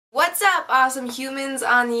What's up, awesome humans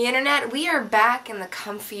on the internet? We are back in the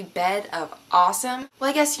comfy bed of awesome.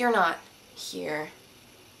 Well, I guess you're not here,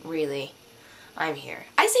 really. I'm here.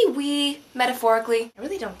 I say we, metaphorically. I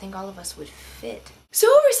really don't think all of us would fit. So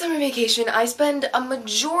over summer vacation, I spend a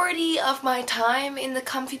majority of my time in the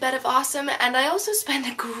comfy bed of awesome, and I also spend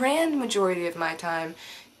a grand majority of my time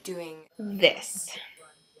doing this.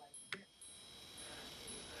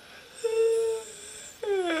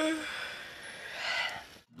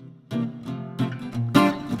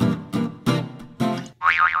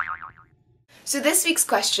 So this week's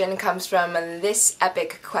question comes from this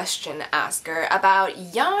epic question asker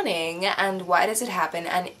about yawning and why does it happen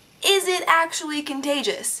and is it actually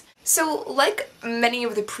contagious? So like many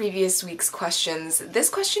of the previous week's questions, this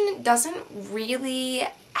question doesn't really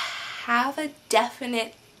have a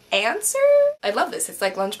definite answer. I love this. It's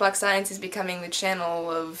like Lunchbox Science is becoming the channel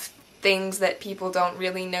of things that people don't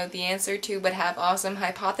really know the answer to but have awesome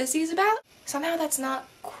hypotheses about. Somehow that's not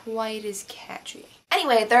quite as catchy.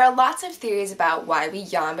 Anyway, there are lots of theories about why we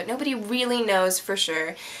yawn, but nobody really knows for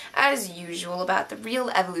sure, as usual, about the real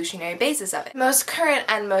evolutionary basis of it. The most current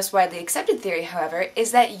and most widely accepted theory, however,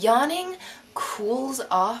 is that yawning cools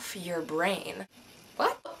off your brain.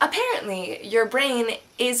 What? Apparently, your brain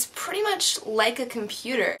is pretty much like a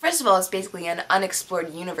computer. First of all, it's basically an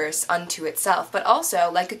unexplored universe unto itself, but also,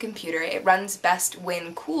 like a computer, it runs best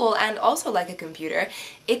when cool, and also like a computer,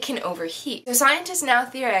 it can overheat. So scientists now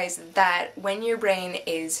theorize that when your brain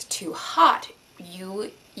is too hot, you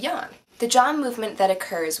yawn. The jaw movement that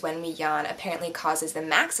occurs when we yawn apparently causes the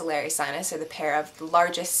maxillary sinus, or the pair of the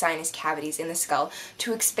largest sinus cavities in the skull,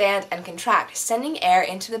 to expand and contract, sending air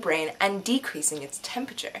into the brain and decreasing its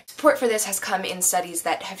temperature. Support for this has come in studies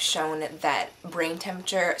that have shown that brain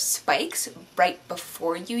temperature spikes right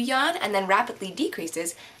before you yawn and then rapidly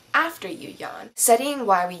decreases after you yawn. Studying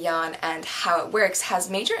why we yawn and how it works has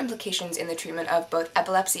major implications in the treatment of both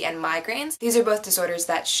epilepsy and migraines. These are both disorders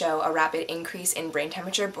that show a rapid increase in brain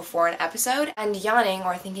temperature before an episode, and yawning,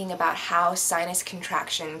 or thinking about how sinus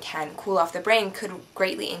contraction can cool off the brain, could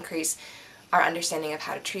greatly increase our understanding of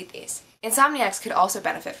how to treat these. Insomniacs could also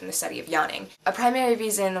benefit from the study of yawning. A primary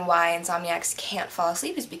reason why insomniacs can't fall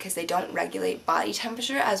asleep is because they don't regulate body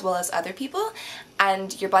temperature as well as other people,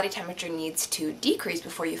 and your body temperature needs to decrease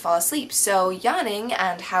before you fall asleep. So yawning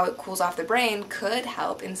and how it cools off the brain could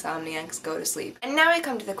help insomniacs go to sleep. And now I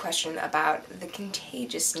come to the question about the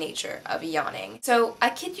contagious nature of yawning. So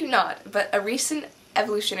I kid you not, but a recent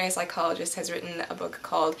evolutionary psychologist has written a book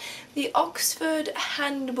called The Oxford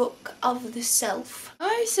Handbook of the Self.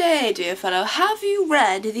 I say, dear fellow, have you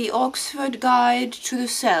read The Oxford Guide to the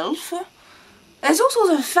Self? There's all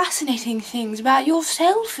sorts of fascinating things about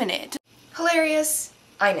yourself in it. Hilarious,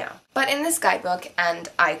 I know. But in this guidebook, and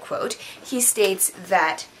I quote, he states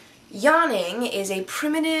that yawning is a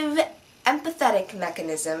primitive, empathetic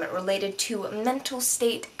mechanism related to mental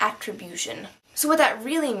state attribution. So what that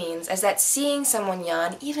really means is that seeing someone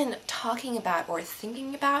yawn, even talking about or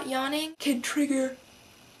thinking about yawning, can trigger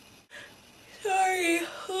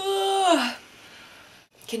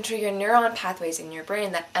neuron pathways in your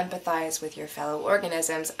brain that empathize with your fellow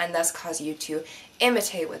organisms and thus cause you to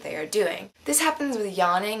imitate what they are doing. This happens with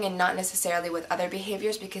yawning and not necessarily with other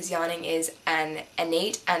behaviors because yawning is an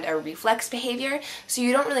innate and a reflex behavior, so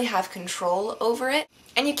you don't really have control over it,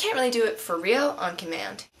 and you can't really do it for real on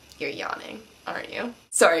command. You're yawning, aren't you?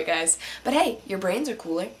 Sorry guys, but hey, your brains are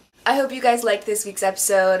cooler. I hope you guys liked this week's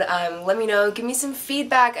episode. Let me know, give me some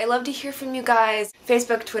feedback. I love to hear from you guys.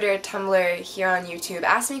 Facebook, Twitter, Tumblr, here on YouTube.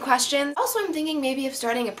 Ask me questions. Also, I'm thinking maybe of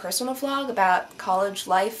starting a personal vlog about college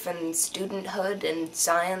life and studenthood and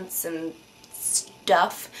science and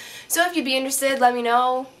stuff. So if you'd be interested, let me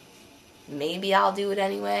know. Maybe I'll do it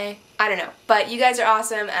anyway. I don't know. But you guys are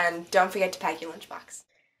awesome, and don't forget to pack your lunchbox.